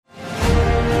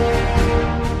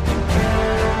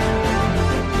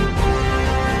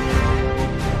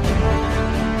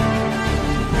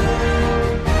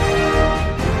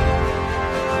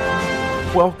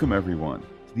Welcome, everyone,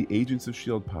 to the Agents of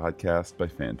S.H.I.E.L.D. podcast by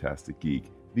Fantastic Geek,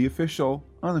 the official,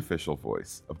 unofficial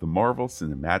voice of the Marvel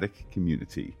Cinematic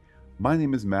community. My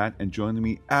name is Matt, and joining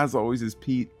me, as always, is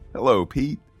Pete. Hello,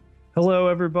 Pete. Hello,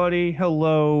 everybody.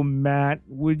 Hello, Matt.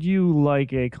 Would you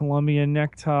like a Colombian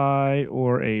necktie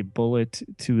or a bullet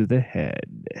to the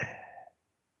head?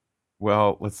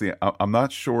 Well, let's see. I'm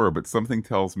not sure, but something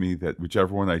tells me that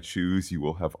whichever one I choose, you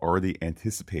will have already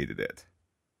anticipated it.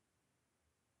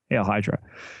 Hail Hydra.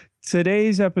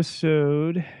 Today's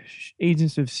episode,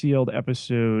 Agents of S.H.I.E.L.D.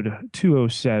 episode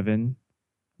 207,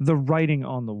 The Writing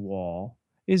on the Wall,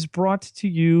 is brought to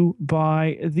you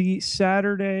by the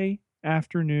Saturday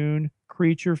afternoon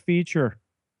creature feature.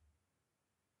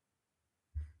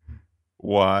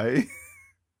 Why?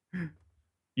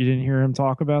 You didn't hear him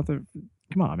talk about the...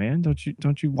 Come on, man.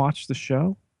 Don't you watch the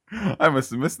show? I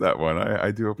must have missed that one.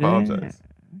 I do apologize.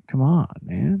 Yeah. Come on,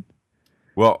 man.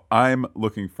 Well, I'm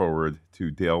looking forward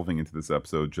to delving into this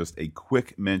episode. Just a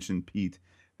quick mention, Pete,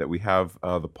 that we have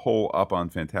the poll up on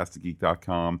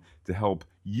fantasticgeek.com to help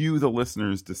you, the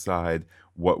listeners, decide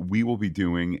what we will be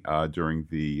doing during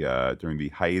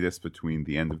the hiatus between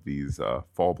the end of these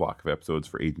fall block of episodes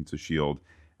for Agents of S.H.I.E.L.D.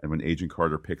 and when Agent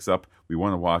Carter picks up. We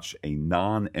want to watch a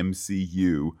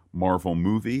non-MCU Marvel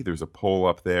movie. There's a poll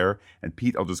up there. And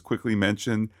Pete, I'll just quickly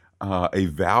mention a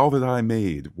vow that I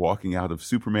made walking out of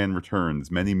Superman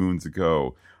Returns many moons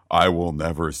ago. I will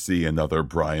never see another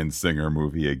Bryan Singer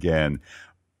movie again.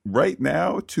 Right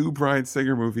now, 2 Bryan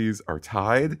Singer movies are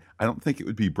tied. I don't think it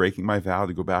would be breaking my vow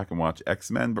to go back and watch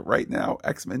X-Men, but right now,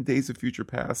 X-Men Days of Future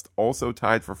Past also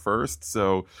tied for first.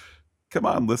 So come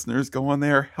on, listeners, go on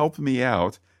there, help me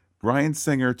out. Bryan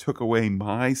Singer took away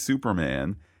my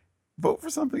Superman. Vote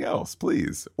for something else,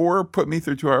 please. Or put me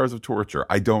through 2 hours of torture.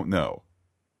 I don't know.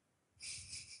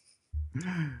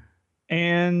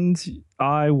 And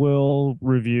I will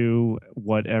review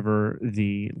whatever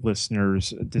the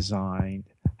listeners designed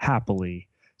happily.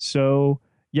 So,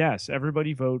 yes,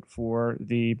 everybody vote for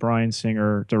the Bryan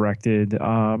Singer directed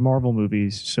Marvel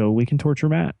movies so we can torture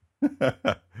Matt.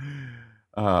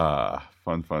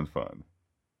 Fun.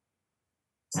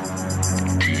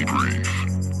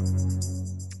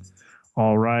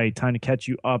 All right, time to catch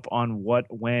you up on what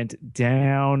went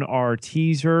down. Our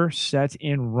teaser set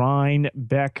in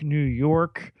Rhinebeck, New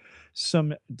York.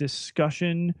 Some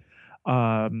discussion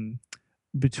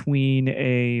between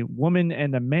a woman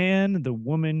and a man. The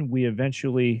woman we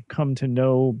eventually come to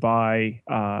know by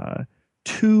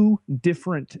 2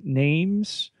 different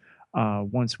names.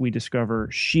 Once we discover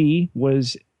she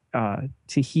was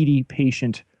Tahiti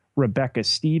patient Rebecca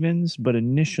Stevens, but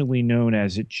initially known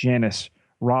as Janice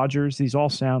Rogers. These all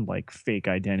sound like fake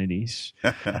identities.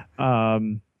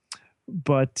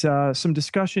 But some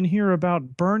discussion here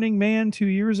about Burning Man 2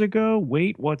 years ago.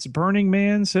 Wait, what's Burning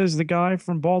Man? Says the guy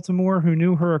from Baltimore who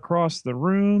knew her across the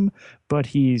room, but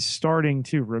he's starting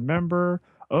to remember.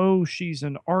 Oh, she's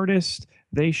an artist.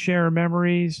 They share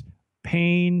memories.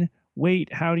 Pain.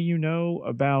 Wait, how do you know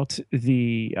about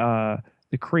the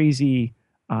crazy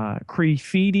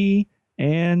graffiti?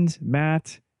 And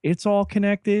Matt, it's all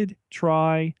connected.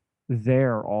 Try,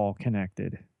 they're all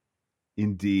connected.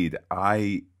 Indeed.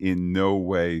 I in no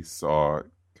way saw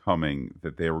coming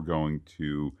that they were going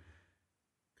to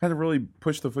kind of really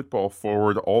push the football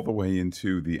forward all the way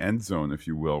into the end zone, if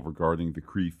you will, regarding the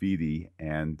graffiti.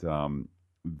 And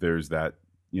there's that,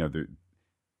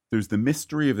 there's the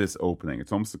mystery of this opening.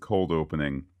 It's almost a cold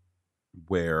opening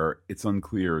where it's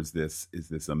unclear, is this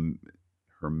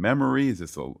her memory? Is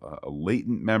this a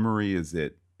latent memory?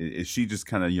 Is she just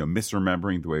kind of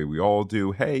misremembering the way we all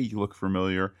do? Hey, you look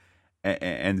familiar.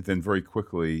 And then very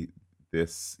quickly,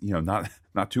 this not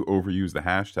to overuse the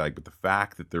hashtag, but the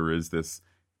fact that there is this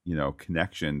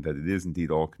connection, that it is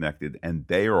indeed all connected, and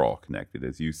they are all connected,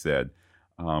 as you said,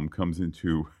 comes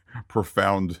into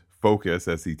profound focus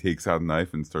as he takes out a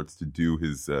knife and starts to do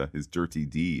his dirty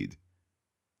deed.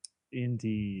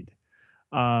 Indeed.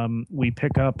 We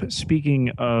pick up,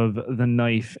 speaking of the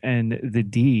knife and the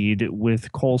deed,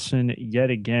 with Coulson yet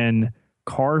again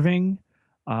carving.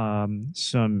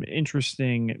 Some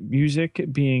interesting music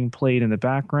being played in the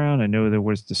background. I know there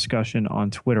was discussion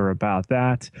on Twitter about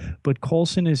that, but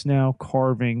Coulson is now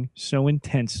carving so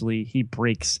intensely he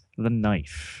breaks the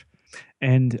knife.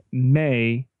 And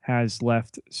May has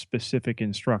left specific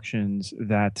instructions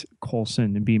that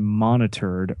Coulson be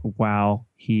monitored while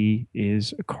he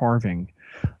is carving.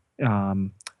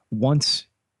 Once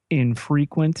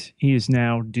infrequent, he is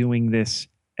now doing this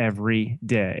every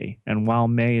day. And while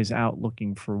May is out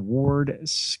looking for Ward,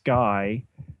 Skye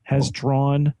has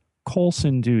drawn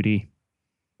Coulson duty.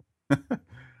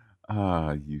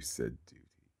 You said duty.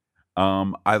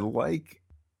 I like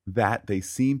that they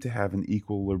seem to have an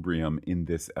equilibrium in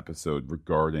this episode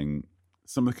regarding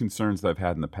some of the concerns that I've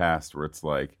had in the past, where it's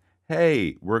like,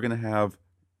 hey, we're going to have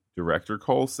Director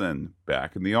Coulson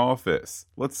back in the office.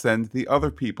 Let's send the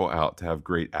other people out to have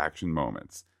great action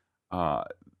moments.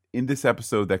 In this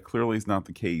episode, that clearly is not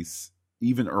the case.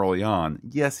 Even early on,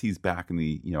 yes, he's back in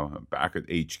the back at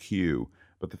HQ,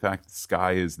 but the fact that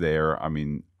Skye is there, I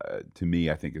mean, to me,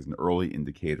 I think is an early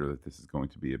indicator that this is going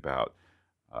to be about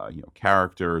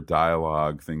character,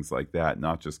 dialogue, things like that,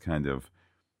 not just kind of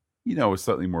a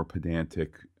slightly more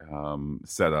pedantic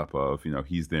setup of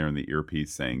he's there in the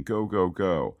earpiece saying go go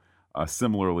go.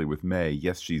 Similarly with May,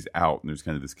 yes, she's out, and there's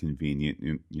kind of this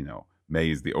convenient, May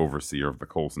is the overseer of the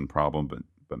Coulson problem,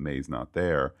 but May's not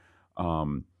there.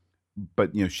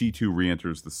 But she too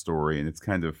re-enters the story, and it's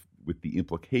kind of with the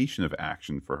implication of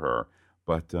action for her.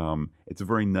 But it's a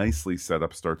very nicely set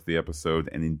up start to the episode,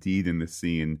 and indeed in this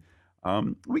scene,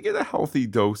 we get a healthy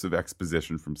dose of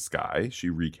exposition from Skye. She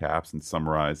recaps and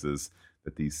summarizes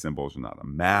that these symbols are not a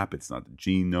map, it's not the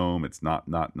genome, it's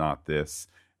not this.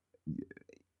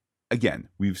 Again,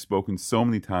 we've spoken so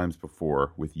many times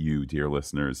before with you, dear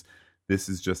listeners. This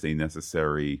is just a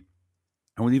necessary,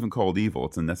 I wouldn't even call it evil.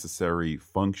 It's a necessary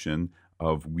function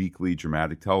of weekly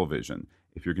dramatic television.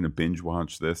 If you're going to binge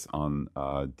watch this on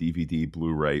DVD,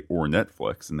 Blu-ray, or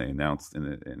Netflix, and they announced in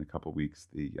a couple of weeks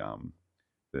that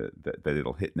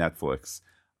it'll hit Netflix,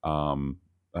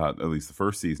 at least the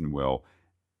first season will.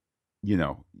 You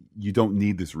don't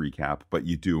need this recap, but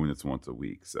you do, and it's once a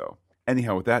week. So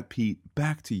anyhow, with that, Pete,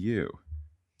 back to you.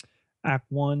 Act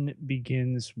 1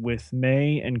 begins with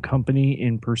May and company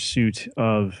in pursuit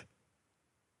of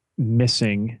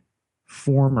missing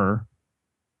former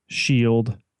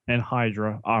SHIELD and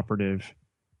Hydra operative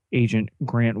Agent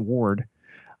Grant Ward,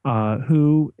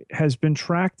 who has been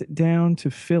tracked down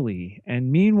to Philly.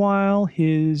 And meanwhile,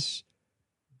 his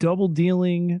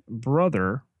double-dealing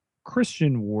brother,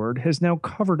 Christian Ward, has now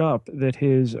covered up that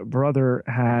his brother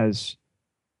has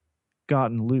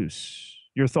gotten loose.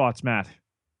 Your thoughts, Matt?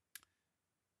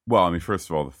 Well, I mean, first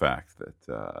of all, the fact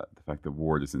that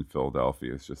Ward is in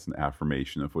Philadelphia is just an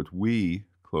affirmation of what we,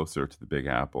 closer to the Big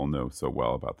Apple, know so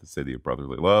well about the city of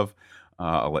brotherly love.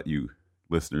 I'll let you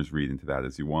listeners read into that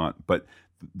as you want. But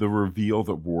the reveal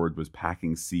that Ward was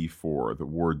packing C4, that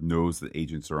Ward knows that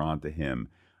agents are onto him,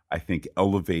 I think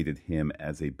elevated him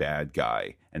as a bad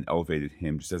guy and elevated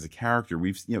him just as a character.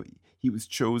 He was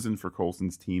chosen for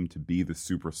Coulson's team to be the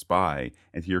super spy,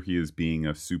 and here he is being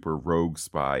a super rogue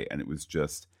spy, and it was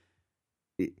just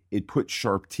it put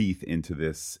sharp teeth into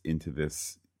this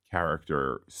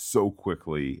character so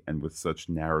quickly and with such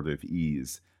narrative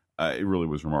ease. It really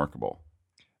was remarkable.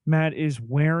 Matt, is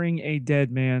wearing a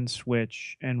dead man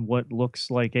switch and what looks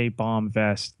like a bomb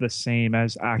vest the same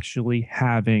as actually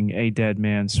having a dead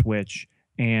man switch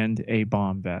and a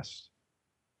bomb vest?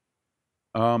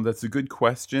 That's a good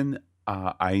question.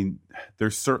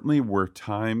 There certainly were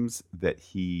times that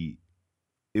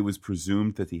it was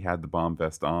presumed that he had the bomb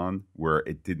vest on, where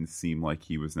it didn't seem like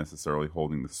he was necessarily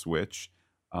holding the switch.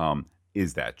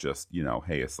 Is that just,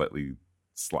 hey, a slightly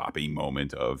sloppy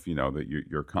moment of, that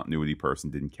your continuity person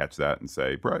didn't catch that and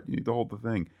say, Brett, you need to hold the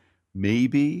thing?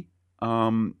 Maybe.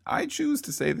 I choose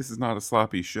to say this is not a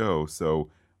sloppy show. So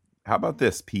how about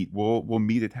this, Pete? We'll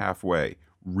meet it halfway.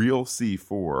 Real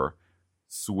C4,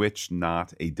 switch,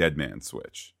 not a dead man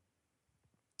switch.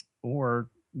 Or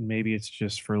maybe it's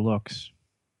just for looks.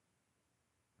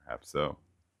 Perhaps so.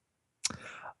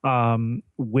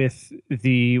 With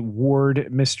the Ward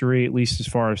mystery, at least as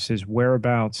far as his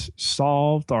whereabouts,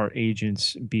 solved, our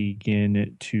agents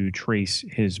begin to trace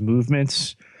his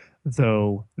movements,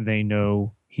 though they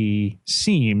know he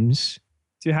seems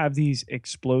to have these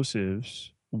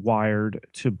explosives wired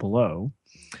to blow.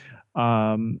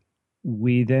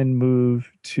 We then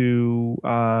move to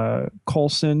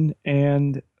Coulson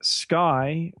and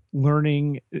Skye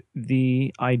learning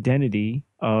the identity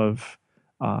of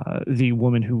the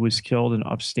woman who was killed in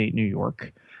upstate New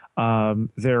York.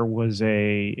 There was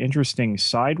a interesting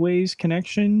sideways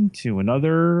connection to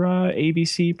another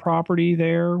ABC property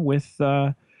there with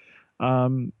the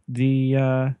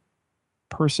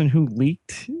person who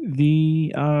leaked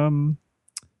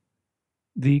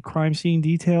the crime scene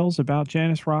details about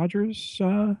Janice Rogers,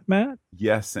 Matt?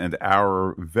 Yes, and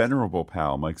our venerable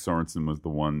pal Mike Sorensen was the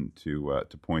one to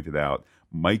point it out.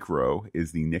 Micro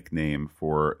is the nickname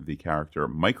for the character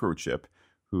Microchip,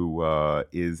 who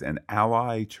is an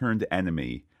ally turned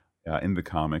enemy in the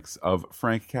comics of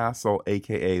Frank Castle,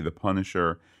 a.k.a. the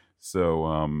Punisher.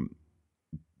 So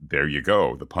there you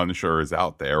go. The Punisher is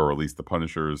out there, or at least the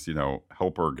Punisher's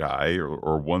helper guy,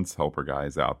 or once helper guy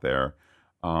is out there.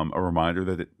 A reminder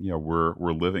that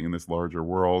we're living in this larger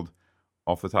world.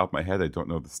 Off the top of my head, I don't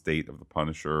know the state of the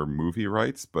Punisher movie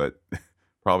rights, but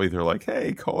probably they're like,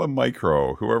 hey, call him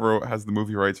Micro. Whoever has the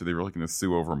movie rights, are they really going to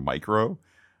sue over Micro?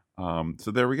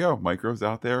 So there we go. Micro's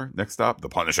out there. Next stop, the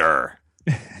Punisher.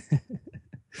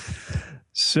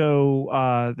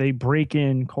 So they break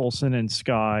in Coulson and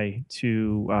Skye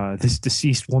to this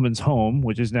deceased woman's home,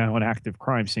 which is now an active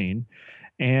crime scene.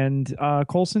 And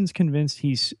Coulson's convinced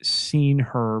he's seen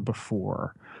her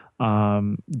before.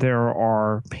 There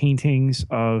are paintings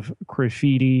of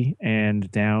graffiti, and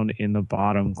down in the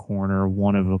bottom corner,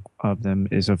 one of them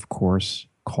is, of course,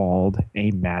 called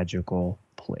A Magical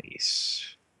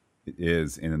Place. It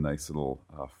is in a nice little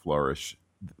flourish.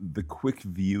 The quick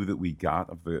view that we got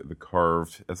of the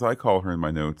carved, as I call her in my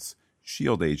notes,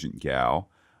 shield agent gal.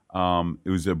 It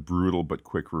was a brutal but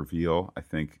quick reveal. I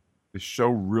think the show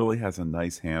really has a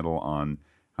nice handle on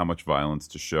how much violence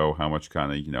to show, how much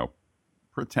kind of,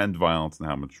 pretend violence and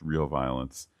how much real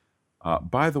violence.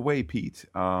 By the way, Pete,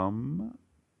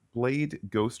 Blade,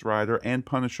 Ghost Rider, and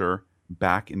Punisher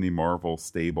back in the Marvel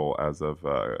stable as of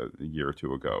a year or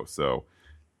two ago. So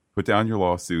put down your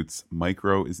lawsuits.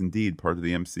 Micro is indeed part of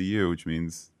the MCU, which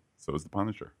means so is the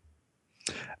Punisher.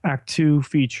 Act 2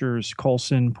 features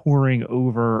Coulson poring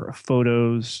over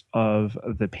photos of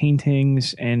the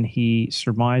paintings, and he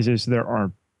surmises there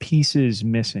are pieces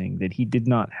missing, that he did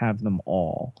not have them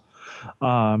all.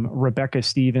 Rebecca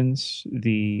Stevens,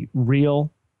 the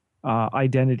real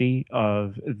identity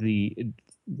of the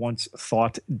once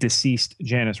thought deceased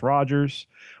Janice Rogers,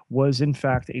 was in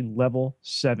fact a level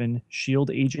 7 shield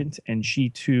agent, and she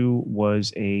too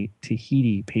was a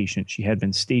Tahiti patient. She had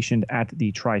been stationed at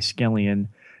the Triskelion,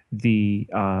 the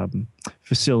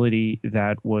facility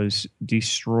that was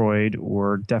destroyed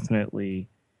or definitely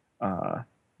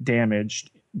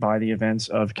damaged by the events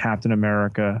of Captain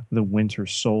America: The Winter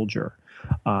Soldier.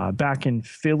 Back in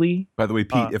Philly. By the way,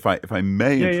 Pete, if I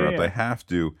may interrupt, I have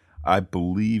to. I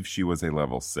believe she was a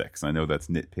level 6. I know that's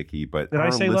nitpicky, but did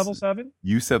I say level 7?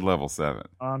 You said level 7.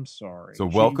 I'm sorry. So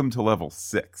welcome to level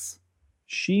 6.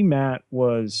 Matt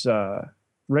was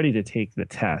ready to take the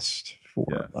test for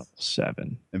level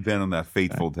 7. And then on that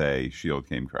fateful day, S.H.I.E.L.D.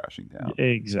 came crashing down.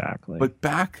 Exactly. But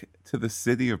back to the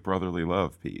city of brotherly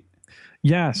love, Pete.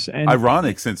 Yes. And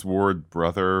ironic, since Ward,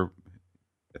 brother,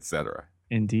 etc.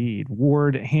 Indeed.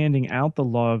 Ward, handing out the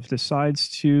love, decides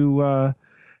to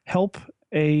help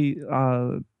a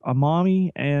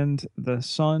mommy and the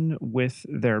son with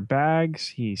their bags.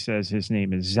 He says his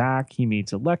name is Zach. He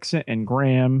meets Alexa and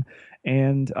Graham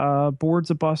and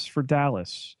boards a bus for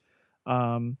Dallas.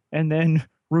 And then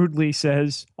rudely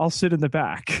says, I'll sit in the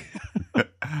back.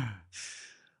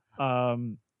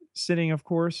 Sitting, of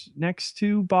course, next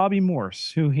to Bobby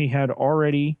Morse, who he had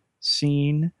already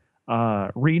seen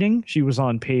reading. She was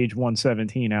on page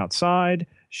 117 outside.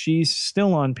 She's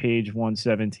still on page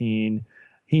 117.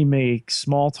 He makes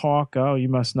small talk. Oh, you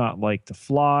must not like to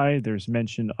fly. There's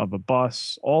mention of a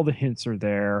bus. All the hints are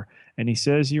there. And he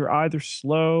says, you're either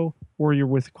slow or you're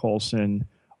with Coulson.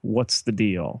 What's the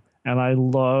deal? And I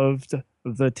loved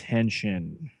the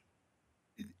tension.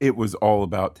 It was all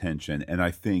about tension. And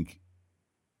I think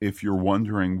if you're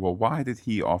wondering, well, why did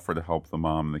he offer to help the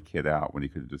mom and the kid out when he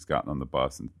could have just gotten on the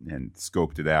bus and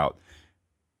scoped it out?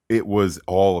 It was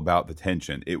all about the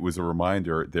tension. It was a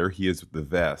reminder, there he is with the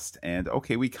vest. And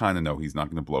okay, we kind of know he's not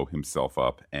going to blow himself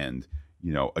up and,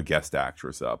 a guest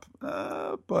actress up.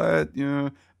 But,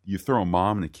 you throw a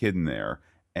mom and a kid in there,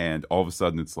 and all of a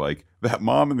sudden it's like, that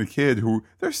mom and the kid who,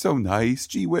 they're so nice.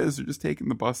 Gee whiz, they're just taking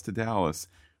the bus to Dallas.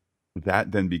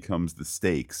 That then becomes the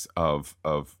stakes of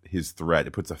his threat.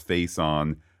 It puts a face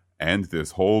on, and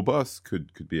this whole bus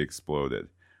could be exploded.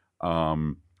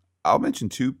 I'll mention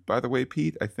two, by the way,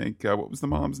 Pete. I think, what was the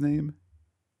mom's name?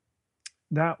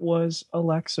 That was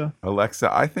Alexa. Alexa.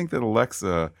 I think that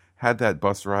Alexa, had that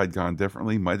bus ride gone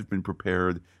differently, might have been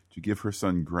prepared to give her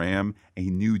son Graham a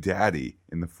new daddy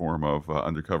in the form of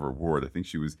Undercover Ward. I think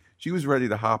she was ready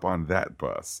to hop on that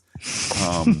bus.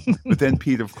 But then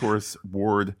Pete, of course,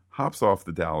 Ward hops off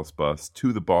the Dallas bus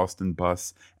to the Boston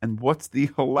bus. And what's the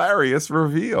hilarious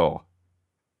reveal?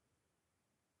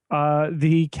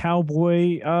 The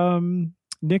cowboy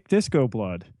Nick Disco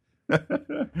Blood, Agent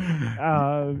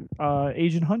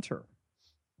Hunter.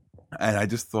 And I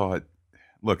just thought,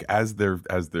 look, as they're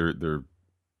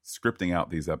scripting out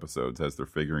these episodes, as they're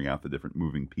figuring out the different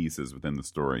moving pieces within the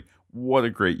story, what a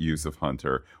great use of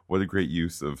Hunter. What a great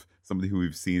use of somebody who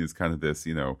we've seen as kind of this,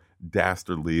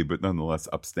 dastardly but nonetheless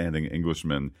upstanding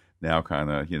Englishman, now kind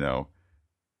of,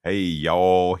 hey,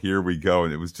 y'all, here we go.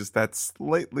 And it was just that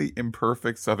slightly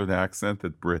imperfect Southern accent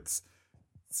that Brits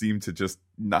seemed to just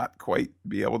not quite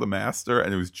be able to master,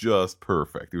 and it was just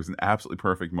perfect. It was an absolutely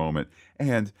perfect moment,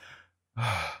 and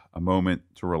a moment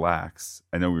to relax.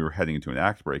 I know we were heading into an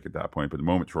act break at that point, but a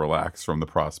moment to relax from the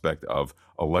prospect of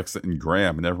Alexa and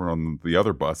Graham and everyone on the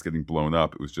other bus getting blown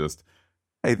up. It was just,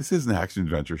 hey, this is an action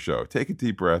adventure show. Take a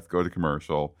deep breath, go to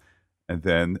commercial, and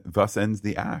then thus ends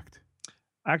the act.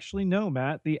 Actually, no,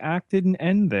 Matt, the act didn't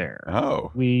end there.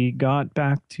 Oh. We got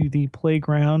back to the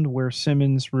playground where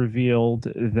Simmons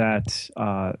revealed that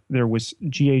there was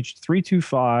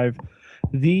GH325,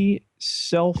 the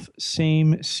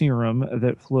self-same serum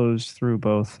that flows through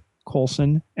both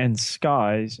Coulson and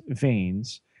Skye's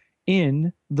veins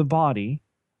in the body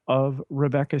of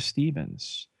Rebecca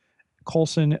Stevens.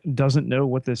 Coulson doesn't know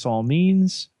what this all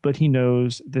means, but he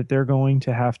knows that they're going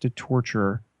to have to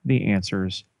torture the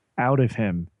answers out of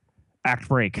him. Act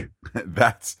break.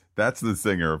 That's the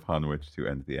singer upon which to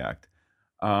end the act.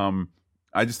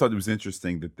 I just thought it was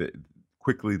interesting that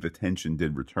quickly the tension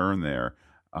did return there,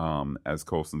 as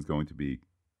Coulson's going to be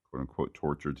quote unquote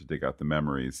tortured to dig out the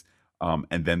memories.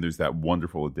 And then there's that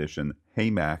wonderful addition.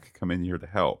 Hey Mac, come in here to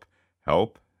help.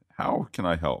 Help? How can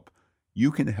I help?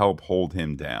 You can help hold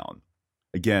him down.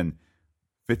 Again,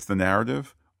 fits the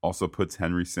narrative. Also puts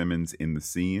Henry Simmons in the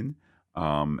scene.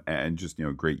 And just,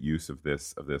 great use of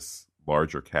this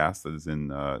larger cast that is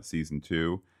in season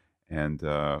 2. And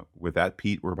with that,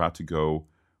 Pete, we're about to go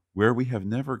where we have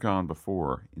never gone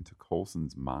before, into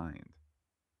Coulson's mind.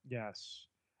 Yes.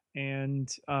 And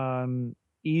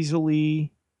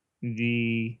easily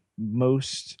the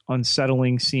most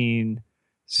unsettling scene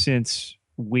since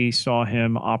we saw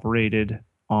him operated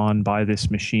on by this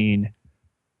machine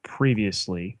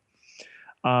previously.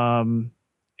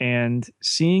 And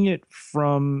seeing it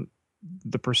from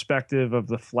the perspective of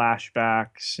the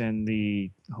flashbacks and the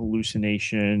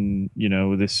hallucination,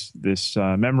 this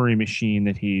memory machine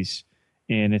that he's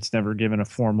in, it's never given a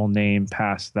formal name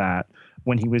past that.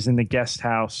 When he was in the guest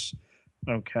house,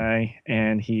 okay,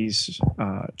 and he's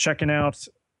checking out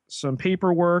some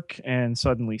paperwork, and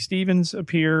suddenly Stevens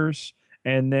appears,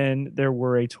 and then there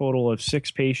were a total of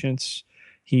 6 patients.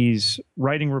 He's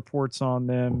writing reports on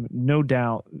them. No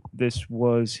doubt this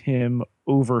was him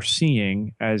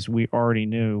overseeing, as we already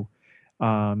knew,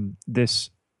 this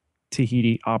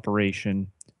Tahiti operation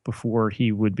before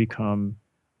he would become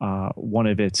one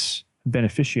of its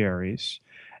beneficiaries.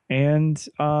 And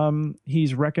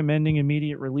he's recommending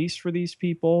immediate release for these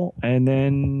people. And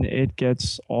then it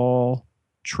gets all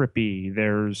trippy.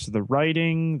 There's the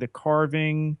writing, the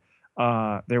carving.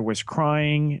 There was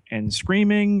crying and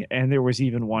screaming, and there was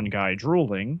even one guy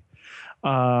drooling.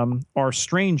 Our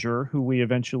stranger, who we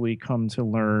eventually come to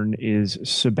learn is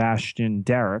Sebastian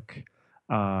Derrick,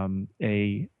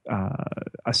 a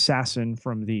assassin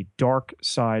from the dark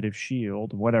side of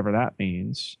S.H.I.E.L.D., whatever that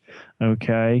means.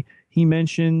 Okay. He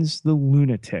mentions the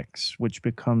lunatics, which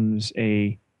becomes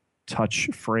a touch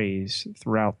phrase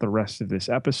throughout the rest of this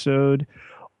episode.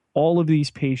 All of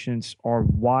these patients are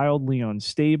wildly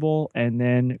unstable, and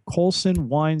then Coulson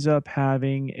winds up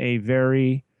having a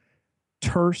very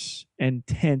terse and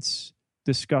tense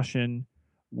discussion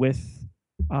with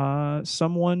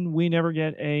someone we never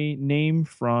get a name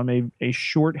from, a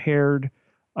short-haired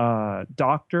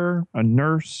doctor, a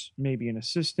nurse, maybe an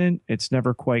assistant. It's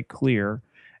never quite clear.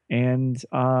 And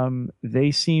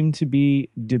they seem to be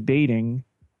debating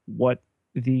what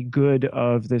the good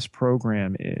of this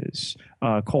program is.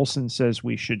 Coulson says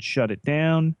we should shut it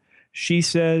down. She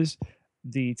says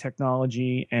the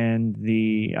technology and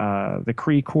the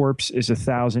Kree Corps is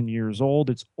 1,000 years old.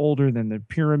 It's older than the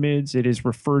pyramids. It is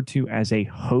referred to as a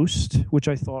host, which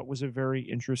I thought was a very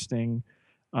interesting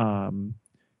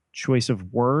choice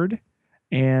of word.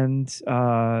 And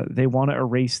they want to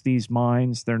erase these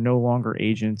minds. They're no longer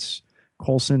agents.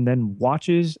 Coulson then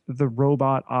watches the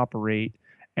robot operate.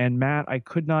 And Matt, I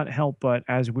could not help but,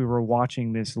 as we were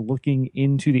watching this, looking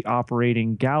into the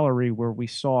operating gallery where we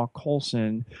saw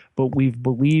Coulson, but we've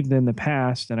believed in the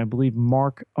past, and I believe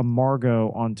Mark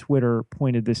Amargo on Twitter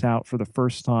pointed this out for the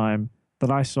first time that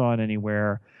I saw it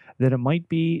anywhere, that it might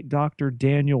be Dr.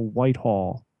 Daniel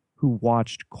Whitehall who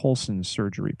watched Coulson's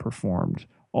surgery performed.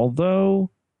 Although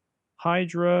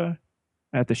Hydra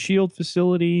at the S.H.I.E.L.D.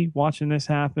 facility watching this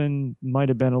happen might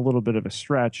have been a little bit of a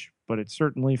stretch, but it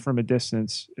certainly from a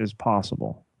distance is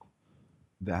possible.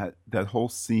 That whole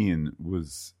scene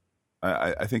was,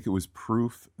 I think it was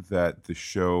proof that the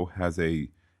show has a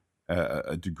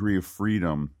degree of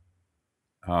freedom,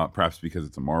 perhaps because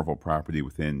it's a Marvel property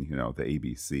within, the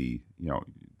ABC,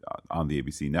 on the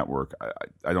ABC network.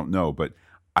 I don't know, but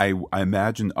I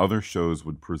imagine other shows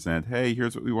would present, hey,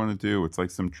 here's what we want to do. It's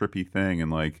like some trippy thing,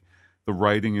 and like the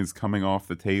writing is coming off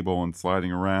the table and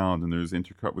sliding around, and there's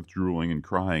intercut with drooling and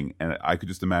crying. And I could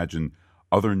just imagine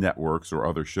other networks or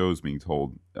other shows being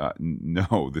told,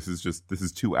 no, this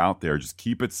is too out there. Just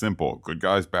keep it simple. Good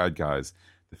guys, bad guys.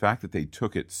 The fact that they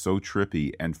took it so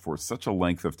trippy and for such a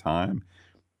length of time,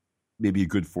 maybe a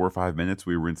good 4 or 5 minutes,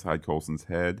 we were inside Coulson's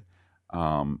head,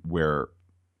 where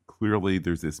clearly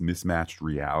there's this mismatched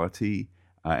reality,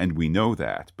 and we know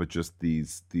that. But just the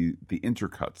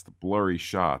intercuts, the blurry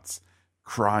shots,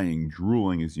 crying,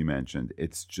 drooling, as you mentioned,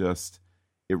 it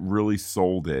really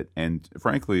sold it. And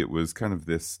frankly, it was kind of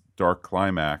this dark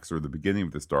climax, or the beginning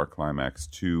of this dark climax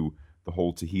to the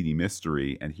whole Tahiti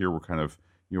mystery. And here we're kind of,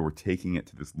 we're taking it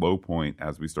to this low point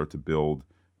as we start to build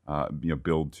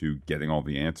to getting all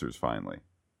the answers finally.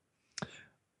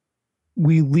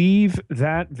 We leave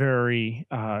that very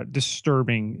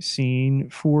disturbing scene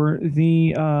for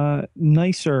the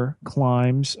nicer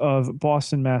climes of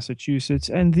Boston, Massachusetts,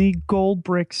 and the Gold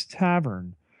Bricks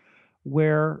Tavern,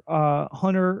 where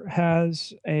Hunter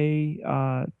has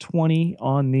a 20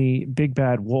 on the Big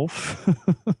Bad Wolf,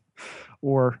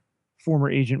 or former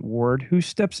Agent Ward, who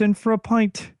steps in for a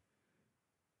pint.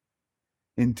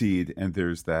 Indeed, and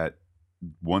there's that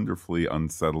wonderfully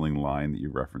unsettling line that you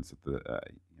referenced at the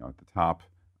at the top.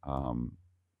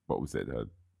 What was it? A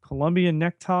Colombian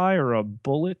necktie or a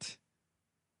bullet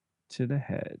to the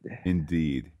head.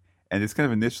 Indeed, and it's kind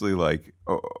of initially like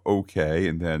okay,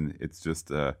 and then it's just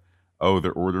they're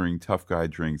ordering tough guy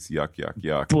drinks. Yuck, yuck,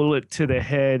 yuck. Bullet to the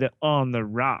head on the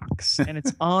rocks, and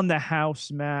it's on the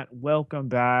house, Matt. Welcome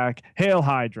back, Hail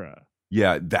Hydra.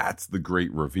 Yeah, that's the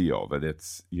great reveal that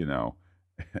it's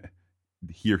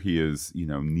here he is,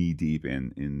 knee deep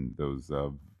in those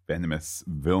venomous,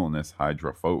 villainous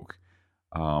Hydra folk.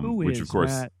 Which of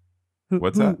course, Matt?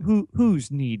 What's that?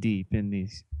 Who's knee deep in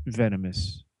these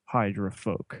venomous Hydra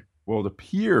folk? Well, it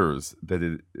appears that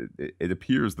it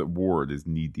appears that Ward is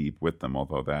knee deep with them,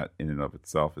 although that in and of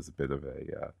itself is a bit of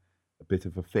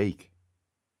a fake.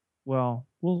 Well,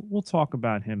 we'll talk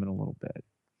about him in a little bit.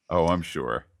 Oh, I'm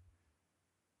sure.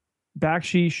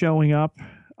 Bakshi showing up.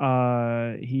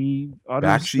 He utters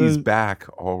Bakshi's back.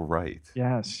 All right.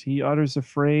 Yes, he utters the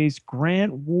phrase,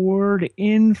 "Grant Ward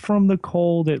in from the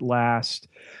cold at last."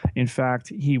 In fact,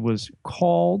 he was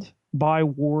called by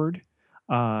Ward.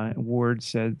 Ward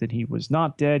said that he was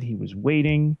not dead. He was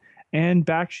waiting. And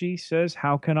Bakshi says,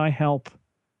 "How can I help?"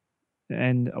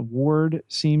 And Ward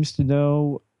seems to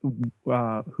know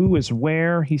who is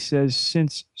where. He says,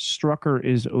 since Strucker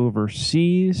is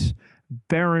overseas,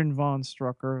 Baron von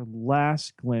Strucker,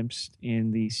 last glimpsed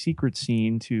in the secret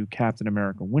scene to Captain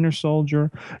America Winter Soldier.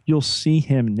 You'll see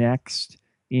him next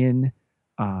in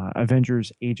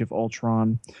Avengers Age of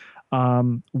Ultron.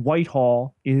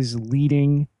 Whitehall is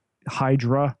leading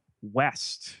Hydra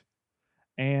west.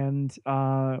 And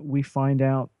we find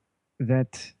out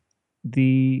that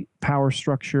the power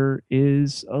structure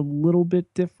is a little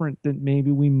bit different than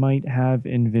maybe we might have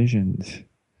envisioned.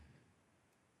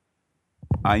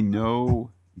 I know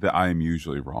that I am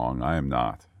usually wrong. I am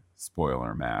not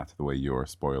spoiler Matt, the way you're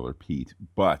spoiler Pete.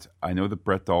 But I know that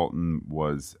Brett Dalton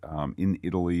was in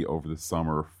Italy over the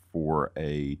summer for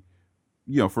a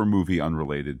movie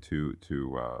unrelated to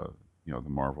the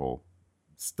Marvel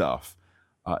stuff.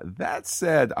 That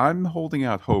said, I'm holding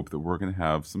out hope that we're going to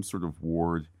have some sort of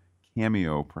Ward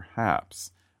cameo,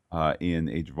 perhaps, in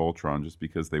Age of Ultron, just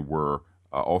because they were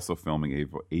also filming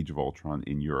Age of Ultron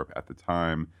in Europe at the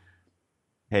time.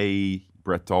 Hey,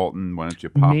 Brett Dalton, why don't you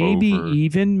pop maybe over? Maybe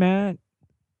even, Matt,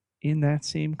 in that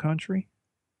same country?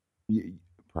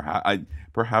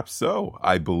 Perhaps so.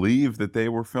 I believe that they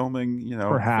were filming in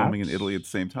Italy at the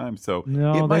same time. So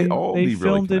it might all be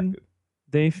really connected.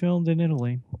 They filmed in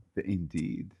Italy.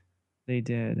 Indeed. They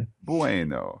did.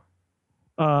 Bueno.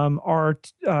 Our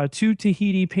two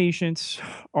Tahiti patients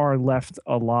are left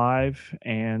alive,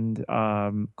 and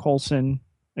Coulson,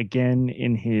 again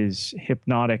in his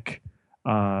hypnotic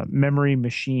memory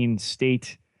machine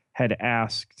state, had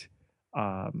asked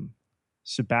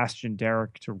Sebastian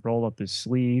Derrick to roll up his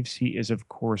sleeves. He is, of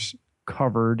course,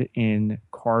 covered in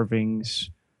carvings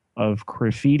of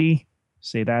graffiti.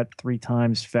 Say that 3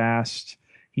 times fast.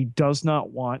 He does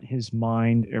not want his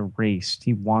mind erased.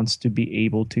 He wants to be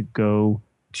able to go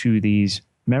to these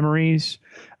memories.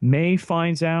 May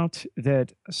finds out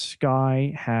that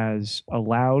Skye has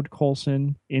allowed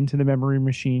Coulson into the memory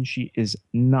machine. She is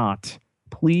not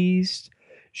pleased.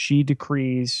 She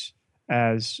decrees,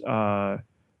 as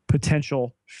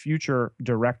potential future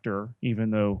director, even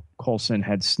though Coulson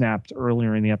had snapped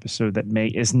earlier in the episode that May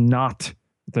is not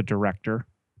the director,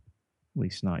 at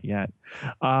least not yet,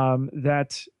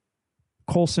 that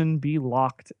Coulson be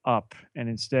locked up. And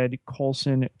instead,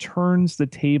 Coulson turns the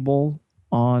table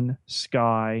on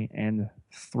Skye and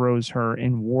throws her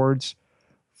in Ward's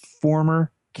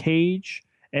former cage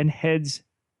and heads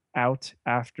out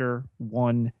after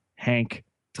one Hank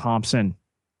Thompson.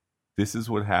 This is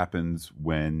what happens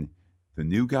when the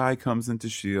new guy comes into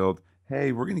S.H.I.E.L.D.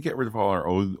 Hey, we're going to get rid of all our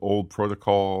old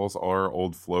protocols, all our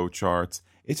old flow charts.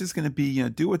 It's just going to be,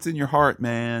 do what's in your heart,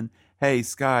 man. Hey,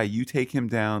 Skye, you take him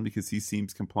down because he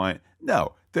seems compliant.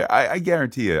 No, I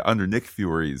guarantee you, under Nick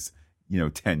Fury's,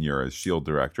 tenure as S.H.I.E.L.D.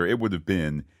 director, it would have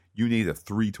been, you need a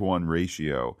 3-to-1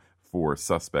 ratio for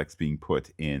suspects being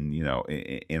put in,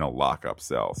 in a lockup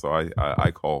cell. So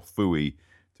I call phooey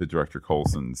to Director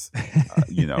Coulson's,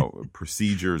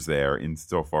 procedures there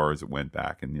insofar as it went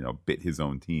back and, bit his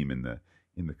own team in the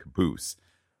caboose.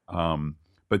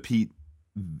 But Pete,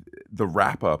 the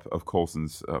wrap up of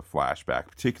Coulson's flashback,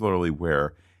 particularly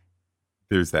where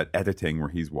there's that editing where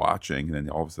he's watching and then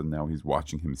all of a sudden now he's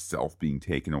watching himself being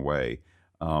taken away.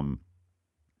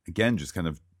 Again, just kind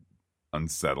of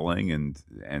unsettling and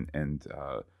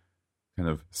kind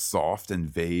of soft and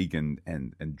vague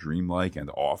and dreamlike and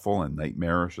awful and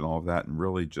nightmarish and all of that, and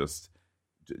really just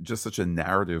such a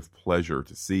narrative pleasure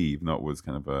to see, even though it was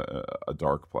kind of a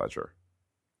dark pleasure.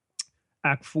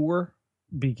 Act 4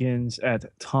 begins at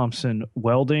Thompson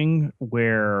Welding,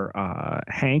 where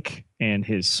Hank and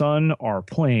his son are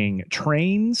playing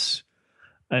trains.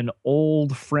 An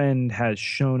old friend has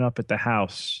shown up at the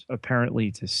house,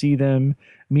 apparently to see them.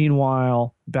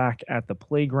 Meanwhile, back at the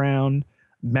playground,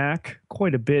 Mac,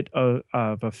 quite a bit of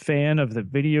a fan of the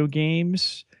video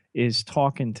games, is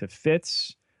talking to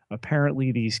Fitz.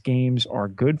 Apparently, these games are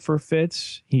good for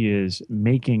Fitz. He is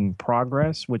making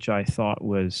progress, which I thought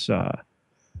was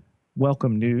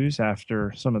welcome news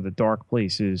after some of the dark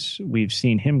places we've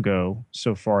seen him go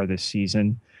so far this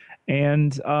season.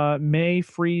 And May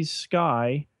frees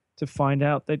Skye to find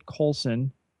out that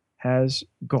Coulson has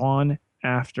gone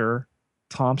after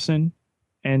Thompson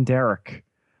and Derek.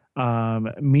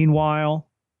 Meanwhile,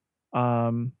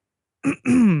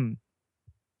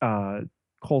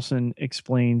 Coulson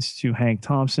explains to Hank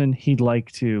Thompson he'd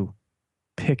like to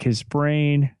pick his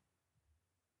brain.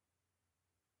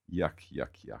 Yuck,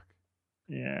 yuck, yuck.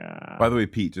 Yeah. By the way,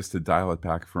 Pete, just to dial it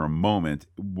back for a moment,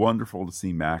 wonderful to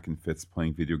see Mac and Fitz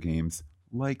playing video games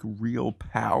like real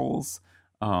pals.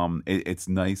 It's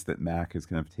nice that Mac has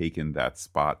kind of taken that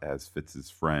spot as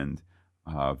Fitz's friend,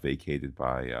 vacated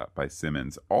by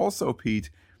Simmons. Also, Pete,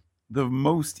 the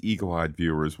most eagle-eyed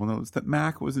viewers will notice that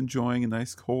Mac was enjoying a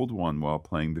nice cold one while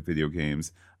playing the video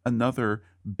games. Another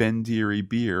Ben Deary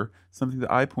beer, something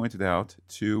that I pointed out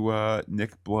to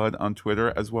Nick Blood on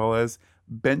Twitter, as well as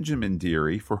Benjamin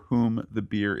Deary, for whom the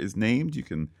beer is named. You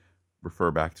can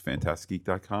refer back to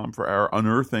fantasticgeek.com for our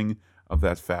unearthing of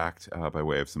that fact by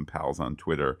way of some pals on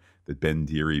Twitter, that Ben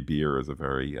Deary beer is a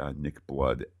very Nick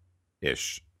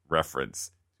Blood-ish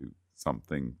reference to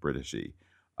something Britishy.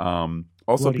 Also,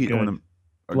 Bloody Pete, good.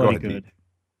 Bloody good. Pete.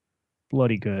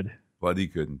 Bloody good. Bloody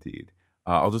good indeed.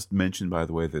 I'll just mention, by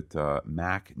the way, that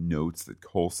Mac notes that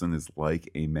Coulson is like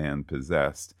a man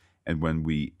possessed. And when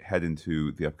we head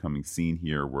into the upcoming scene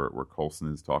here where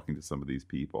Coulson is talking to some of these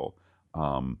people,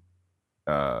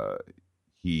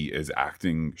 he is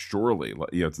acting surely.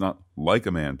 It's not like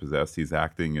a man possessed. He's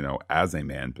acting, as a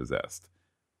man possessed,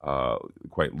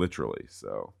 quite literally.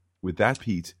 So with that,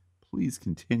 Pete, please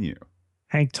continue.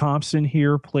 Hank Thompson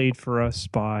here, played for us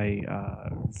by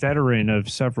veteran of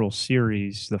several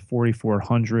series, the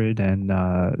 4400 and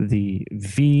the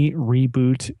V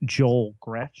reboot, Joel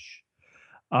Gretsch.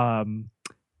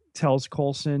 Tells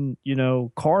Coulson,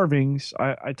 carvings,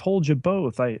 I told you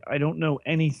both. I don't know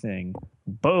anything.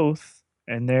 Both.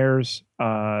 And there's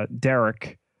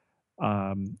Derek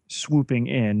swooping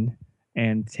in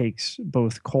and takes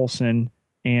both Coulson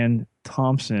and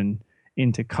Thompson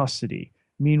into custody.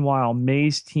 Meanwhile,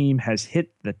 May's team has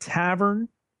hit the tavern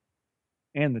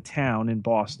and the town in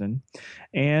Boston,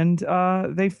 and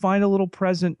they find a little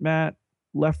present, Matt,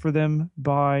 left for them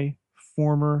by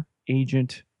former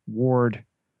Agent Ward.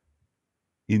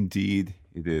 Indeed,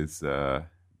 it is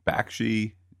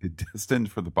Bakshi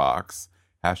destined for the box.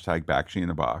 Hashtag Bakshi in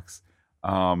a box.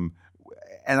 And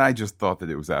I just thought that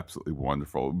it was absolutely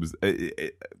wonderful. It was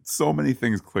so many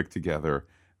things clicked together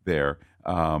there.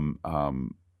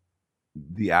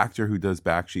 The actor who does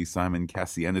Bakshi, Simon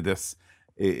Kassianidis,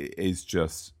 is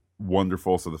just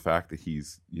wonderful. So the fact that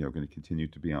he's going to continue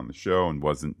to be on the show and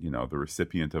wasn't the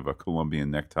recipient of a Colombian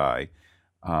necktie,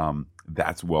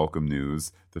 that's welcome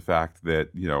news. The fact that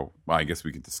I guess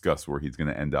we could discuss where he's going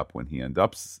to end up when he ends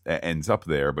up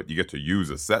there, but you get to use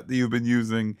a set that you've been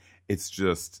using.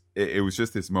 it was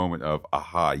just this moment of,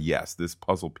 aha, yes, this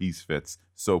puzzle piece fits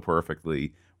so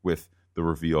perfectly with the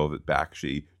reveal that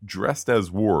Bakshi, dressed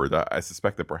as Ward, I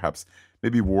suspect that perhaps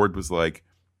maybe Ward was like,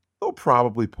 they'll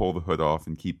probably pull the hood off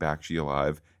and keep Bakshi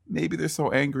alive. Maybe they're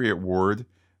so angry at Ward,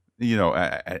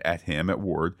 at him, at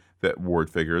Ward, that Ward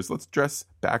figures, let's dress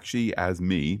Bakshi as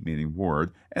me, meaning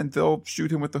Ward, and they'll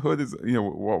shoot him with the hood,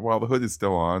 while the hood is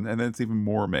still on, and then it's even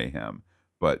more mayhem.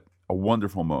 But a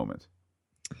wonderful moment.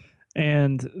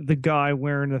 And the guy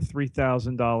wearing a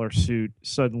 $3,000 suit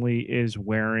suddenly is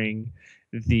wearing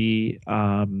the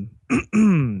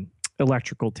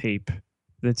electrical tape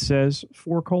that says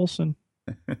for Coulson.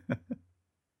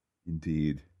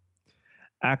 Indeed.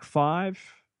 Act 5,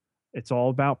 it's all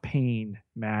about pain,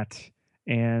 Matt.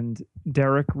 And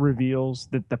Derek reveals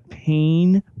that the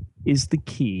pain is the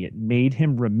key. It made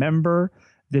him remember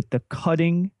that the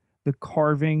cutting, the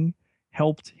carving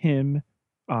helped him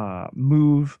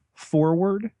move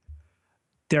forward.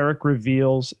 Derek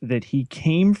reveals that he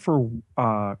came for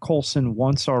Coulson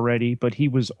once already, but he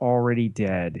was already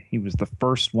dead. He was the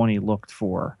first one he looked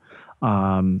for.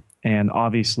 And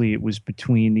obviously it was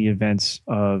between the events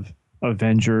of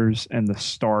Avengers and the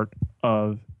start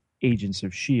of Agents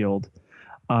of S.H.I.E.L.D.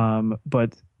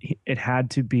 But it had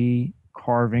to be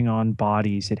carving on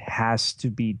bodies. It has to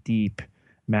be deep,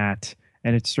 Matt.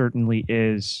 And it certainly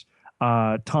is.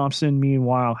 Thompson,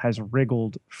 meanwhile, has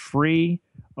wriggled free,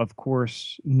 of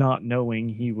course, not knowing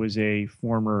he was a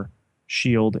former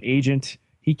S.H.I.E.L.D. agent.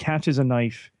 He catches a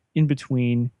knife in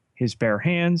between his bare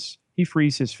hands. He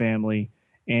frees his family,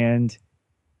 and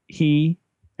he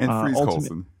frees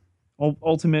Coulson.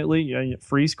 Ultimately,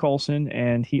 frees Coulson,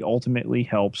 and he ultimately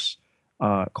helps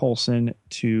Coulson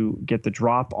to get the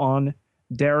drop on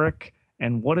Derek.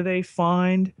 And what do they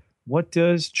find? What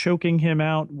does choking him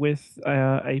out with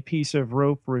a piece of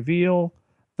rope reveal?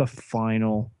 The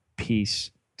final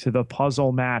piece to the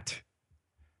puzzle, Matt.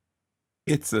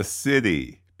 It's a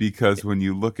city, because when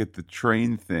you look at the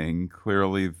train thing,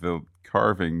 clearly the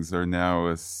carvings are now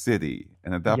a city.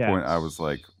 And at that point, I was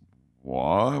like,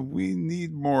 what? We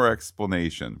need more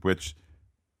explanation, which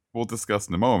we'll discuss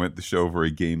in a moment. The show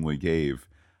very gamely gave.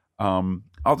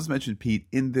 I'll just mention, Pete,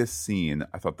 in this scene,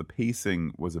 I thought the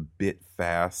pacing was a bit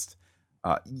fast.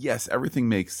 Yes, everything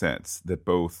makes sense that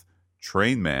both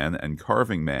Train Man and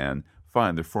Carving Man,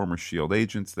 fine, they're former S.H.I.E.L.D.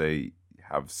 agents. They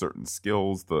have certain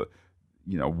skills.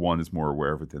 One is more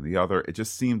aware of it than the other. It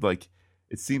seemed like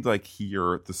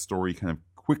here the story kind of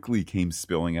quickly came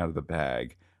spilling out of the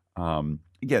bag.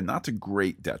 Again, not to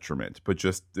great detriment, but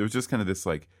there was just kind of this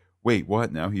like, wait,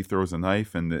 what? Now he throws a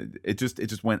knife, and it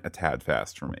just went a tad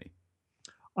fast for me.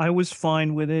 I was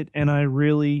fine with it, and I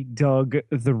really dug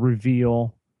the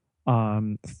reveal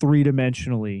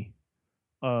three-dimensionally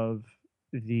of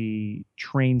the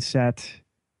train set,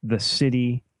 the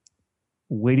city.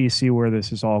 Wait till you see where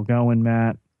this is all going,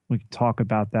 Matt. We can talk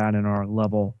about that in our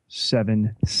level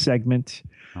 7 segment.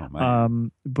 Oh,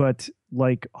 man. But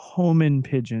like homing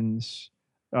pigeons,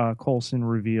 Coulson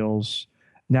reveals,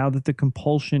 now that the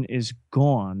compulsion is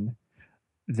gone,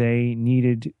 they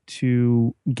needed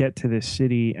to get to this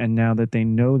city. And now that they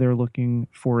know they're looking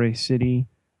for a city,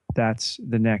 that's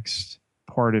the next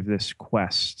part of this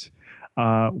quest.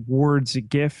 Ward's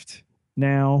gift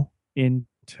now in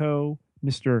tow.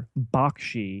 Mr.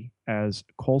 Bakshi, as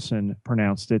Coulson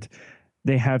pronounced it,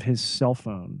 they have his cell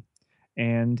phone.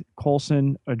 And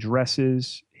Coulson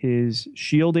addresses his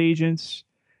S.H.I.E.L.D. agents.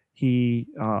 He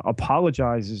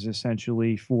apologizes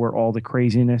essentially for all the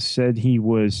craziness, said he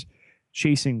was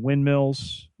chasing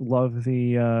windmills. Love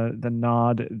the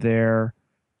nod there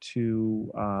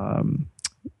to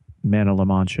Man of La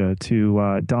Mancha,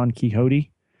 to Don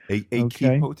Quixote. A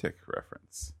Quixotic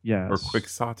reference. Yes. Or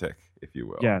Quixotic, if you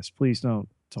will. Yes, please don't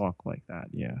talk like that.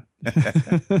 Yeah.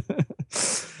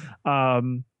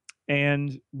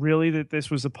 And really that this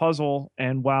was a puzzle.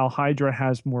 And while Hydra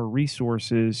has more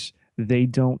resources, they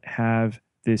don't have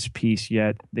this piece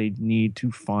yet. They need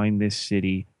to find this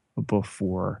city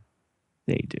before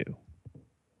they do.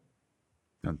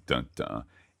 Dun, dun, dun.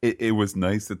 It was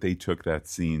nice that they took that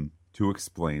scene to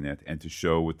explain it and to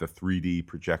show with the 3D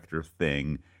projector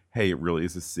thing, hey, it really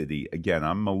is a city. Again,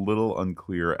 I'm a little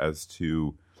unclear as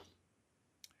to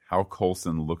how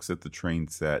Coulson looks at the train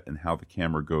set and how the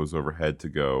camera goes overhead to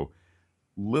go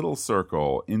little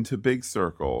circle into big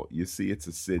circle. You see it's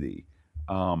a city.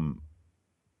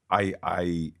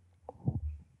 I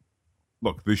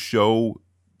look, the show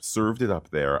served it up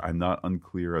there. I'm not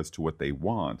unclear as to what they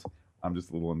want. I'm just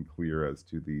a little unclear as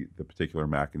to the particular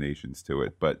machinations to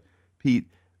it. But Pete,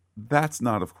 that's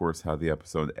not, of course, how the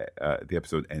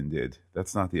episode ended.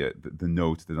 That's not the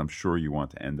note that I'm sure you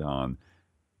want to end on.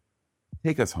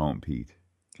 Take us home, Pete.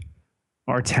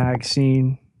 Our tag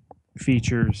scene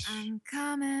features I'm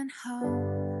coming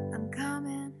home. I'm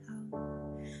coming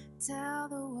home. Tell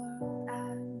the world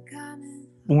I'm coming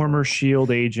home. former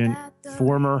SHIELD agent,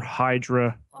 former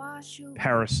Hydra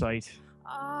parasite,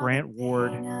 Grant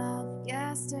Ward,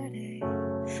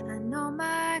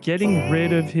 getting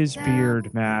rid of his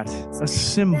beard, Matt. A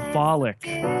symbolic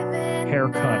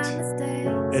haircut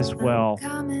as well.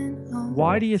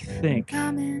 Why do you think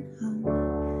the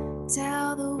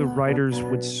writers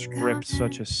would script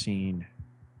such a scene?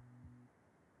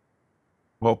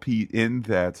 Well, Pete, in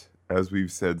that, as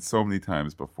we've said so many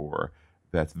times before,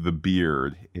 that the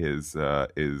beard is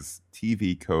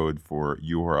TV code for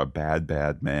you are a bad,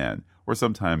 bad man, or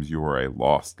sometimes you are a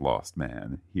lost, lost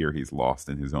man. Here he's lost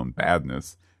in his own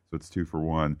badness, so it's 2 for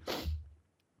 1.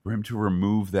 For him to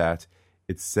remove that,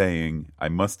 it's saying, I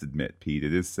must admit, Pete,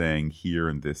 it is saying here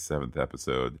in this 7th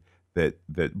episode that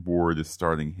Ward is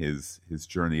starting his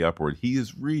journey upward. He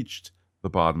has reached the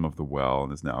bottom of the well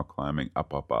and is now climbing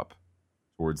up, up, up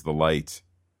towards the light.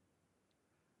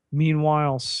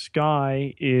 Meanwhile,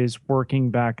 Skye is working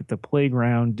back at the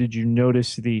playground. Did you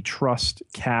notice the trust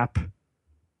cap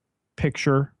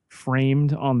picture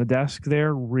framed on the desk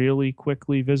there, really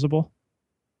quickly visible?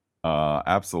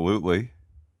 Absolutely.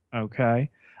 Okay.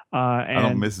 I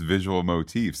don't miss visual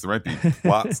motifs. There might be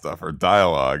plot stuff or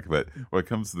dialogue, but when it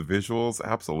comes to the visuals,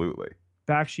 absolutely.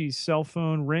 Bakshi's cell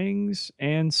phone rings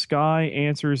and Skye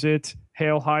answers it.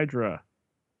 Hail Hydra.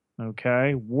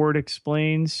 Okay. Ward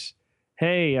explains,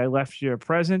 hey, I left you a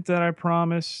present that I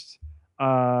promised.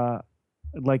 I'd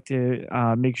like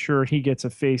to make sure he gets a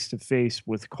face-to-face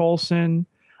with Coulson.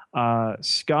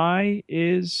 Skye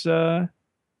is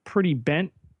pretty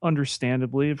bent,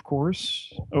 understandably, of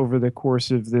course. Over the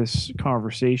course of this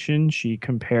conversation, she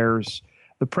compares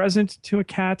the present to a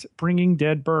cat bringing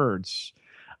dead birds.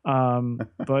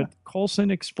 But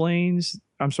Ward explains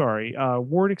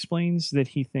that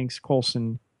he thinks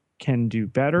Coulson can do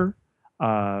better,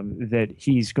 that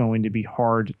he's going to be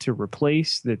hard to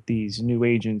replace, that these new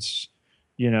agents,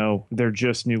 they're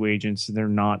just new agents, they're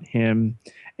not him,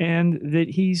 and that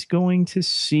he's going to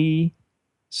see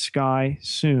Skye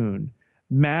soon.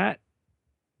 Matt,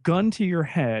 gun to your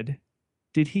head,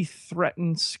 did he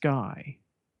threaten Skye?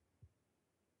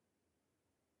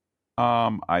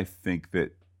 I think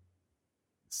that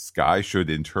Skye should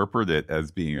interpret it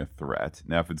as being a threat.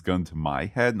 Now, if it's gun to my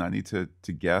head and I need to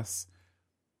guess,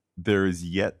 there is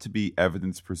yet to be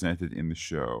evidence presented in the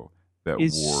show that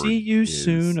Ward see you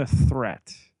soon a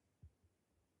threat?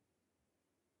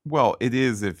 Well, it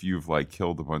is if you've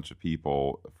killed a bunch of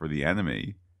people for the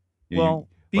enemy. Well,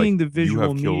 being the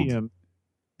visual medium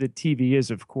that TV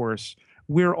is, of course,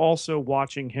 we're also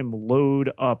watching him load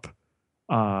up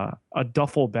a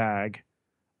duffel bag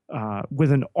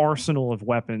with an arsenal of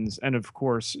weapons. And of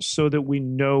course, so that we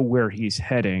know where he's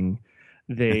heading,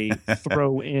 they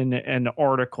throw in an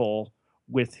article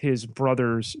with his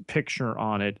brother's picture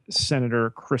on it, Senator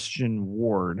Christian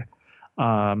Ward.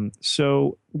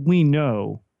 So we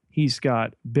know he's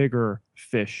got bigger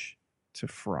fish to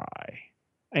fry.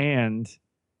 And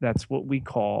that's what we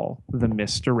call the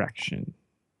misdirection.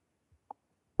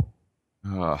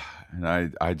 And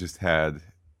I just had,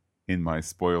 in my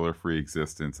spoiler-free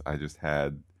existence, I just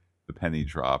had the penny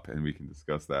drop, and we can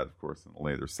discuss that, of course, in a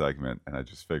later segment. And I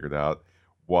just figured out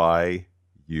why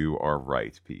you are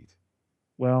right, Pete.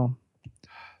 Well,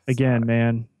 again,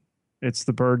 man, it's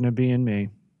the burden of being me.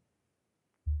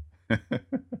 The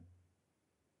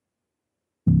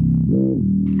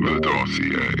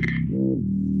dossier.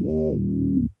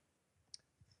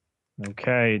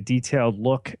 Okay, a detailed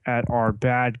look at our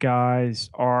bad guys.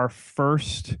 Our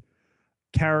first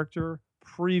character,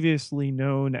 previously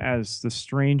known as the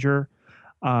Stranger.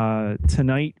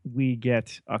 Tonight we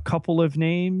get a couple of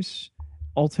names,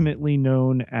 ultimately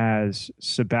known as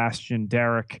Sebastian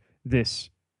Derek, this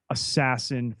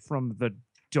assassin from the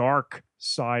dark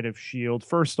side of S.H.I.E.L.D.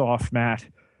 First off, Matt,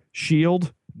 S.H.I.E.L.D.,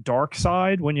 dark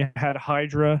side, when you had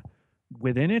Hydra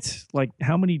within it?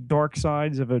 How many dark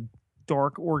sides of a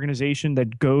dark organization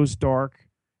that goes dark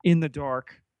in the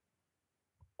dark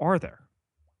are there?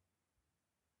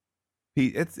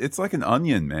 Pete, it's like an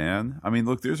onion, man. I mean,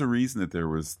 look, there's a reason that there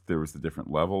was the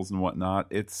different levels and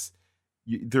whatnot.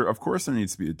 There, of course, there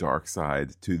needs to be a dark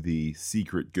side to the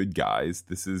secret good guys.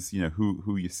 This is,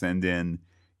 who you send in.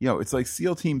 It's like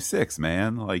SEAL Team 6,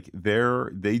 man.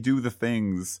 They do the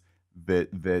things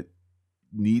that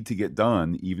need to get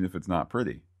done, even if it's not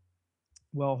pretty.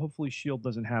 Well, hopefully S.H.I.E.L.D.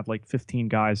 doesn't have 15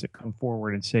 guys that come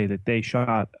forward and say that they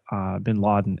shot bin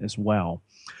Laden as well.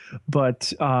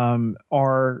 But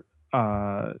our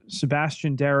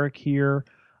Sebastian Derek here,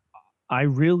 I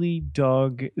really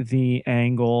dug the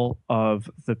angle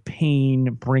of the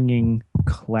pain bringing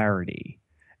clarity.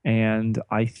 And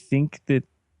I think that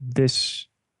this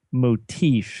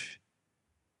motif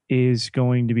is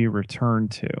going to be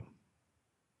returned to.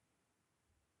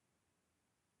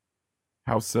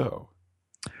 How so?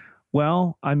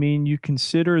 Well, I mean, you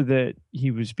consider that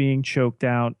he was being choked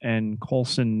out and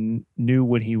Coulson knew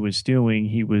what he was doing.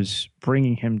 He was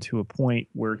bringing him to a point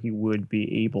where he would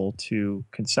be able to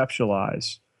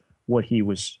conceptualize what he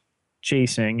was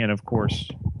chasing. And of course,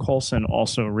 Coulson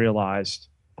also realized,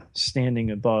 standing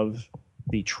above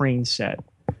the train set,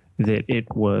 that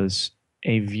it was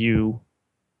a view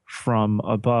from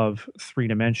above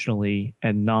three-dimensionally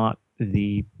and not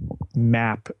the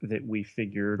map that we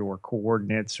figured or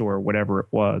coordinates or whatever it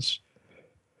was.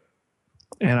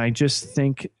 And I just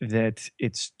think that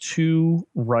it's too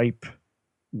ripe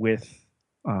with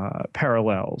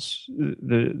parallels.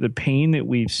 The pain that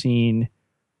we've seen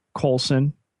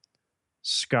Coulson,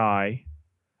 Sky,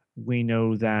 we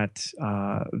know that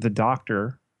the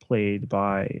Doctor, played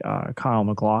by Kyle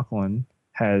MacLachlan,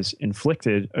 has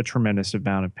inflicted a tremendous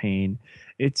amount of pain.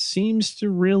 It seems to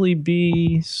really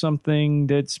be something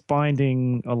that's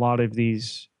binding a lot of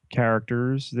these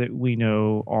characters that we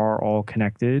know are all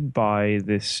connected by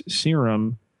this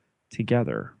serum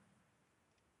together.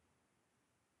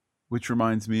 Which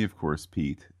reminds me, of course,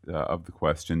 Pete, of the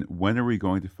question, when are we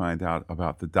going to find out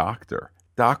about the Doctor?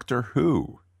 Doctor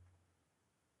Who?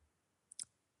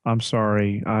 I'm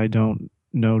sorry, I don't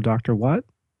know Dr. What?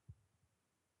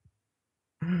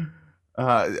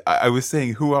 I was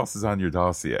saying, who else is on your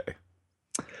dossier?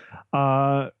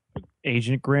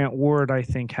 Agent Grant Ward, I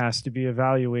think, has to be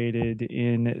evaluated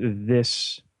in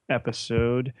this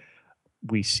episode.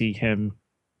 We see him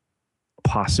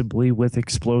possibly with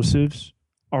explosives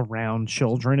around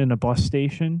children in a bus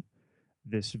station.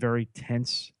 This very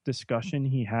tense discussion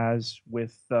he has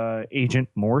with Agent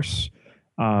Morse.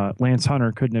 Lance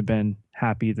Hunter couldn't have been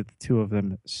happy that the two of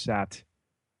them sat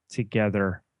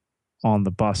together on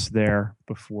the bus there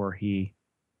before he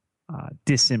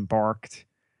disembarked.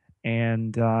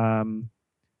 And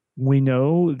we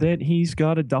know that he's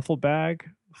got a duffel bag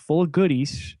full of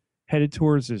goodies headed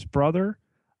towards his brother.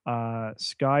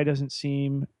 Sky doesn't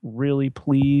seem really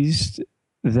pleased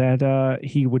that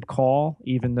he would call,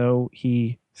 even though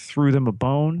he threw them a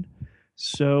bone.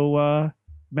 So,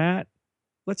 Matt,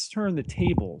 let's turn the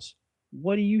tables.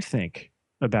 What do you think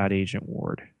about Agent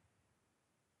Ward?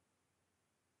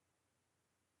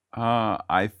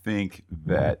 I think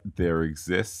that there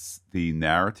exists the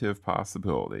narrative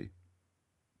possibility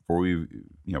before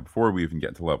we even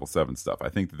get to level 7 stuff. I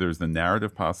think that there's the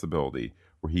narrative possibility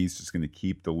where he's just going to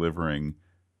keep delivering,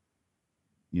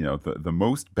 the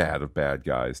most bad of bad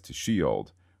guys to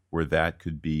S.H.I.E.L.D., where that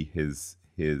could be his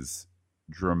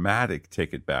dramatic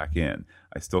ticket back in.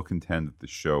 I still contend that the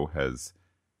show has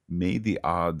made the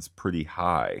odds pretty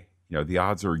high. The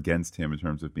odds are against him in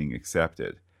terms of being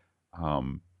accepted.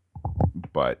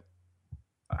 But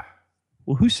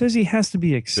well, who says he has to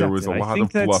be accepted? There was a lot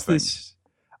of bluffing.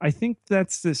 I think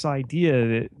that's this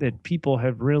idea that people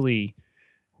have really,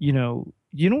 you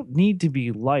don't need to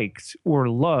be liked or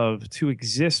loved to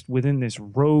exist within this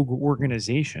rogue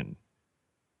organization.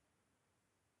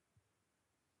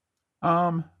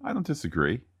 I don't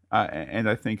disagree. And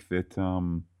I think that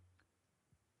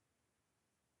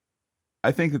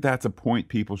that's a point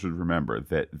people should remember,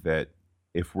 that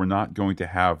if we're not going to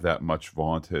have that much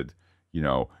vaunted,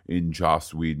 in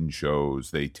Joss Whedon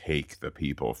shows, they take the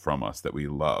people from us that we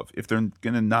love. If they're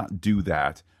going to not do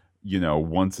that,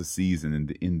 once a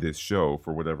season in this show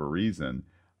for whatever reason,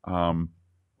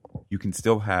 you can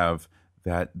still have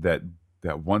that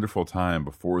wonderful time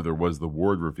before there was the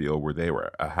Ward reveal where they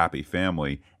were a happy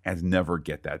family and never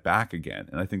get that back again.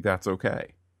 And I think that's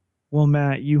okay. Well,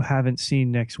 Matt, you haven't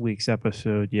seen next week's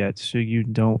episode yet, so you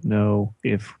don't know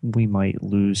if we might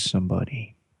lose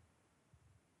somebody.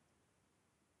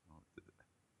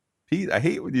 Pete, I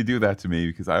hate when you do that to me,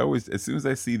 because I always, as soon as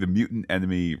I see the mutant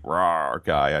enemy rawr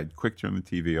guy, I quick turn the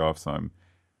TV off so I'm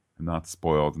not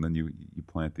spoiled, and then you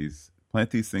plant these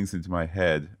things into my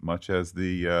head, much as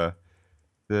the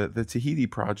Tahiti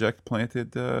Project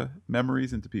planted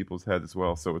memories into people's head as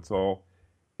well. So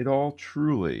it all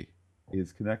truly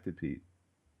is connected, Pete.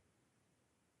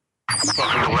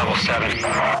 Welcome to level 7.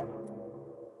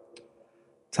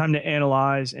 Time to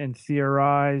analyze and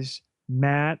theorize.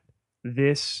 Matt,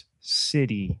 this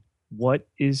city. What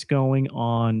is going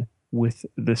on with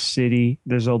the city?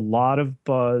 There's a lot of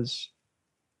buzz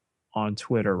on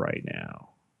Twitter right now.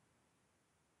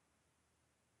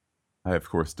 I, of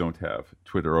course, don't have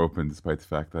Twitter open, despite the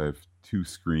fact that I have 2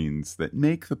 screens that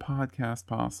make the podcast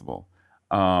possible.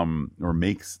 or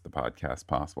makes the podcast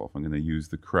possible, if I'm going to use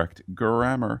the correct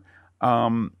grammar.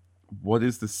 What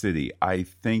is the city? I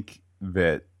think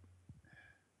that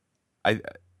it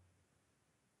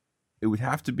would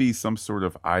have to be some sort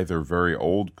of either very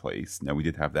old place. Now, we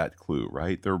did have that clue,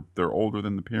 right? They're older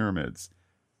than the pyramids,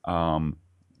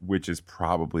 which is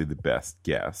probably the best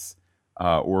guess.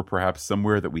 Or perhaps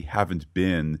somewhere that we haven't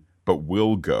been but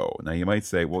will go. Now, you might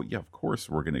say, well, yeah, of course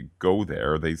we're going to go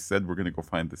there. They said we're going to go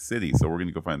find the city, so we're going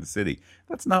to go find the city.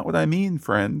 That's not what I mean,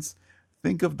 friends.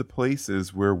 Think of the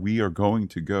places where we are going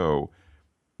to go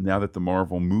now that the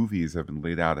Marvel movies have been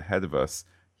laid out ahead of us.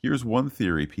 Here's one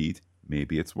theory, Pete.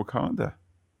 Maybe it's Wakanda.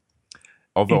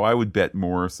 Although I would bet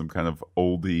more some kind of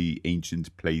oldie,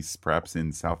 ancient place, perhaps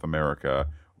in South America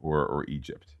or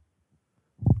Egypt.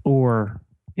 Or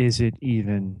is it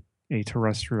even a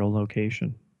terrestrial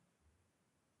location?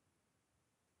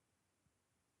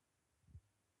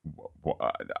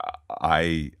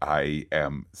 I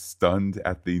am stunned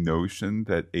at the notion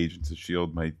that Agents of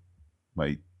S.H.I.E.L.D.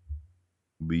 might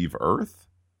leave Earth.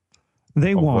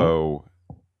 They won't.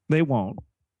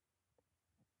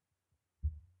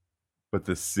 But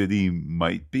the city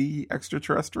might be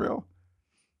extraterrestrial.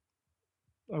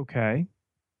 Okay.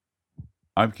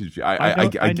 I'm confused. I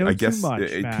guess,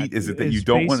 much, Pete, is it that you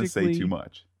don't want to say too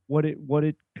much? What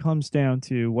it comes down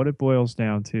to, what it boils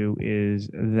down to,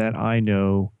 is that I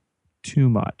know too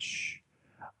much.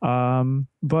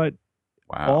 But wow.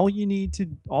 all you need to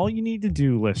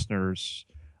do, listeners,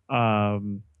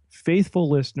 faithful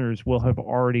listeners will have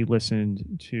already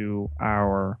listened to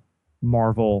our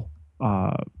Marvel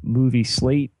movie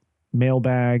slate,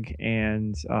 mailbag,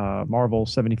 and Marvel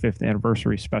 75th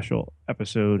anniversary special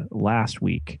episode last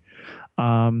week.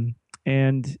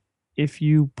 And if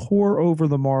you pour over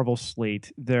the Marvel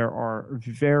slate, there are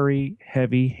very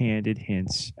heavy-handed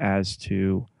hints as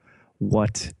to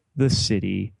what the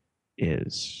city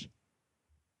is.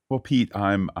 Well, Pete,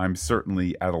 I'm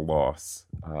certainly at a loss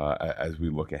as we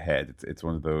look ahead. It's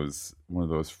one of those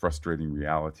frustrating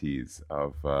realities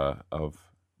of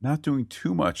not doing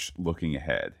too much looking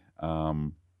ahead.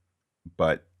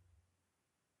 But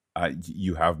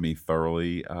you have me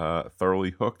thoroughly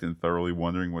hooked and thoroughly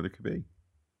wondering what it could be.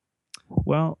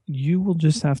 Well, you will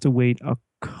just have to wait a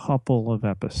couple of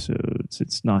episodes.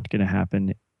 It's not going to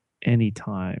happen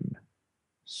anytime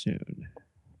soon.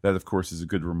 That, of course, is a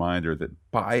good reminder that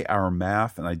by our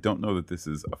math, and I don't know that this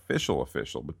is official,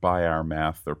 but by our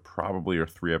math, there probably are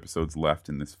 3 episodes left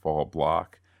in this fall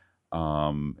block.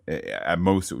 At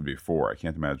most, it would be 4. I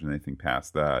can't imagine anything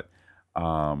past that.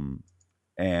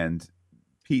 And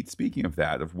Pete, speaking of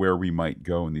that, of where we might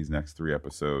go in these next 3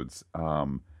 episodes,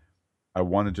 I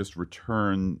want to just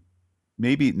return.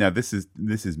 Maybe now this is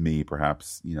me,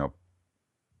 perhaps,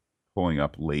 pulling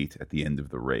up late at the end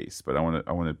of the race, but I want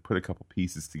to put a couple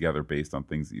pieces together based on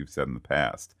things that you've said in the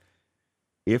past.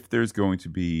 If there's going to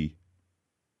be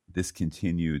this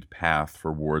continued path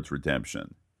for Ward's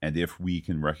redemption, and if we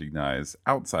can recognize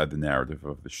outside the narrative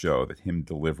of the show that him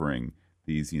delivering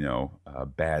these,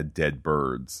 bad dead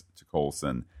birds to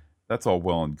Coulson, that's all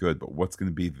well and good. But what's going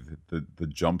to be the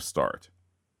jump start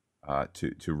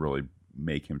to really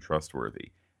make him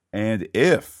trustworthy? And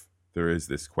if there is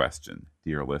this question,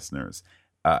 dear listeners,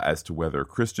 as to whether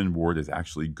Christian Ward is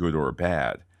actually good or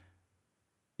bad,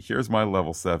 here's my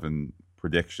level 7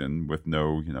 prediction with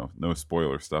no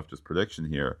spoiler stuff, just prediction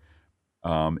here.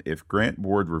 If Grant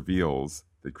Ward reveals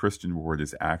that Christian Ward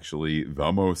is actually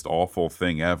the most awful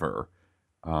thing ever,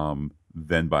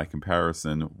 then by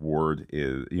comparison, Ward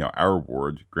is, our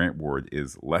Ward, Grant Ward,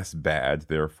 is less bad,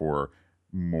 therefore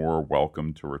more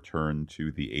welcome to return to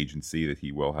the agency that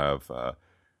he will have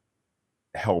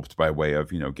helped by way of,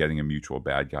 getting a mutual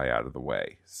bad guy out of the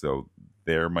way. So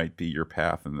there might be your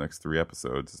path in the next 3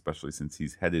 episodes, especially since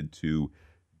he's headed to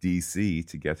DC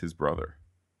to get his brother.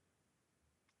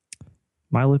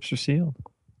 My lips are sealed.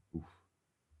 Oof.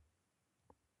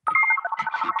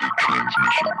 Encrypted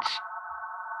transmissions.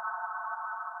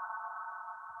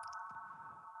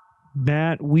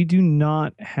 Matt, we do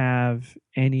not have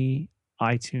any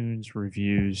iTunes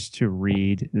reviews to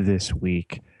read this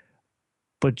week,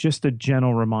 but just a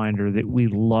gentle reminder that we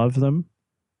love them.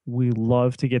 We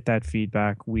love to get that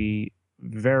feedback. We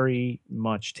very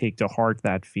much take to heart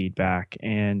that feedback.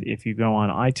 And if you go on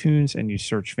iTunes and you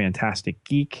search Fantastic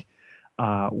Geek,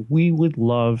 we would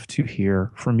love to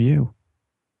hear from you.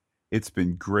 It's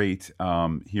been great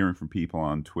hearing from people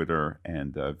on Twitter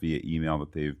and via email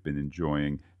that they've been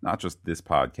enjoying not just this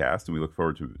podcast, and we look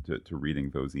forward to reading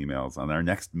those emails on our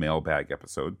next mailbag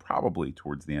episode, probably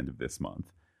towards the end of this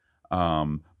month.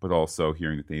 But also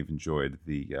hearing that they've enjoyed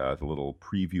the little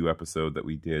preview episode that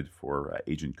we did for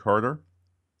Agent Carter,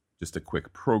 Just a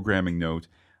quick programming note.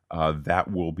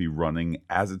 That will be running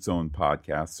as its own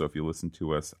podcast. So if you listen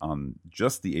to us on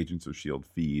just the Agents of S.H.I.E.L.D.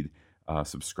 feed,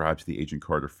 subscribe to the Agent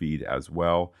Carter feed as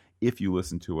well. If you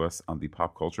listen to us on the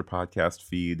Pop Culture Podcast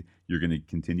feed, you're going to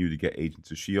continue to get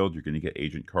Agents of S.H.I.E.L.D. You're going to get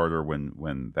Agent Carter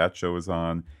when that show is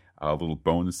on. Little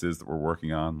bonuses that we're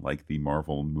working on, like the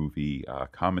Marvel movie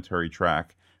commentary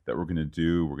track that we're going to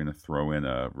do. We're going to throw in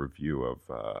a review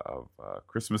of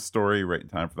Christmas Story right in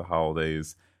time for the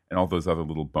holidays, and all those other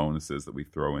little bonuses that we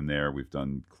throw in there. We've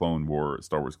done Clone Wars,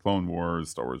 Star Wars Clone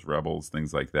Wars, Star Wars Rebels,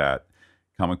 things like that,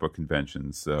 comic book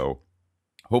conventions. So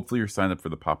hopefully you're signed up for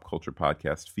the Pop Culture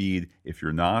Podcast feed. If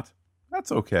you're not,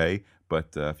 that's okay. But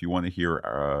if you want to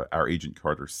hear our Agent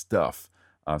Carter stuff,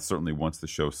 certainly once the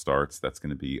show starts, that's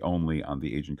going to be only on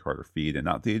the Agent Carter feed and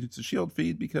not the Agents of S.H.I.E.L.D.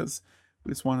 feed, because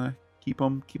we just want to keep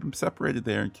them separated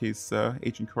there in case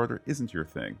Agent Carter isn't your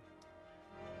thing.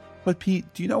 But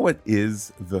Pete, do you know what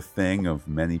is the thing of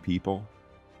many people?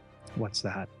 What's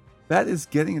that? That is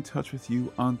getting in touch with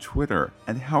you on Twitter.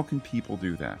 And how can people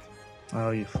do that?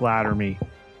 Oh, you flatter me.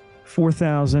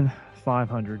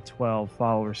 4,512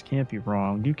 followers can't be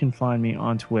wrong. You can find me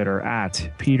on Twitter at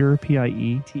Peter,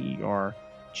 Pieter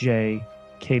J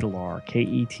Ketelar,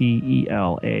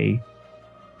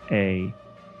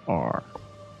 Ketelaar.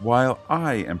 While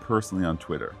I am personally on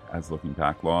Twitter as Looking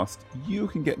Back Lost, you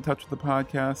can get in touch with the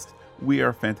podcast. We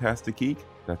are Fantastic Geek.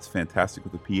 That's fantastic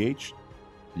with a PH.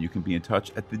 You can be in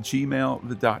touch at the Gmail,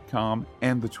 the .com,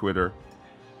 and the Twitter.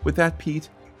 With that, Pete,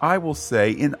 I will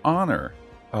say, in honor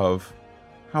of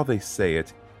how they say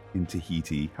it in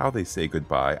Tahiti, how they say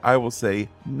goodbye, I will say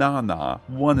na-na,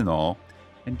 one and all,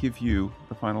 and give you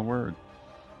the final word.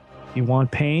 You want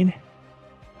pain?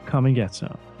 Come and get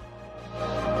some.